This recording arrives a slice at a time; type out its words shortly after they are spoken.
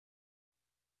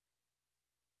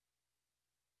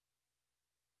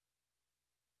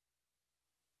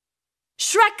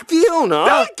Shrek! Fiona!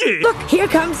 Donkey! Look, here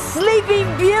comes Sleeping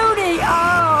Beauty!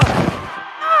 Oh!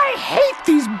 I hate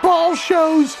these ball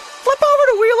shows! Flip over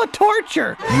to Wheel of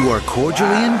Torture! You are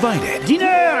cordially invited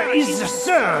Dinner is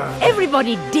served.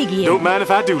 Everybody dig in. Don't mind if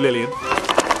I do, Lillian.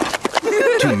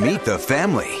 to meet the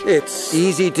family, It's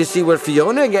easy to see where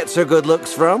Fiona gets her good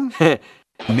looks from.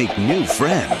 make new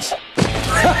friends,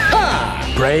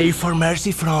 Pray for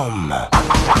mercy from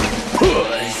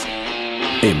Puss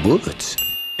in Boots.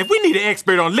 If we need an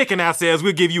expert on licking ourselves,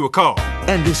 we'll give you a call.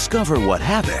 and discover what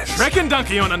happens Shrek and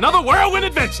Donkey on another whirlwind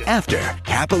adventure. after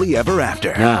Happily Ever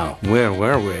After. Now, where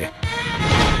were we?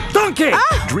 Donkey!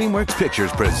 DreamWorks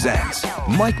Pictures presents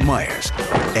Mike Myers,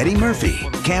 Eddie Murphy,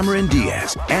 Cameron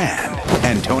Diaz, and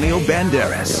Antonio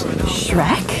Banderas.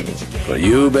 Shrek? For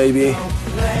you, baby,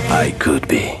 I could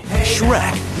be.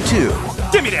 Shrek 2.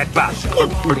 Give me that box.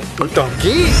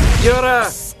 Donkey! You're a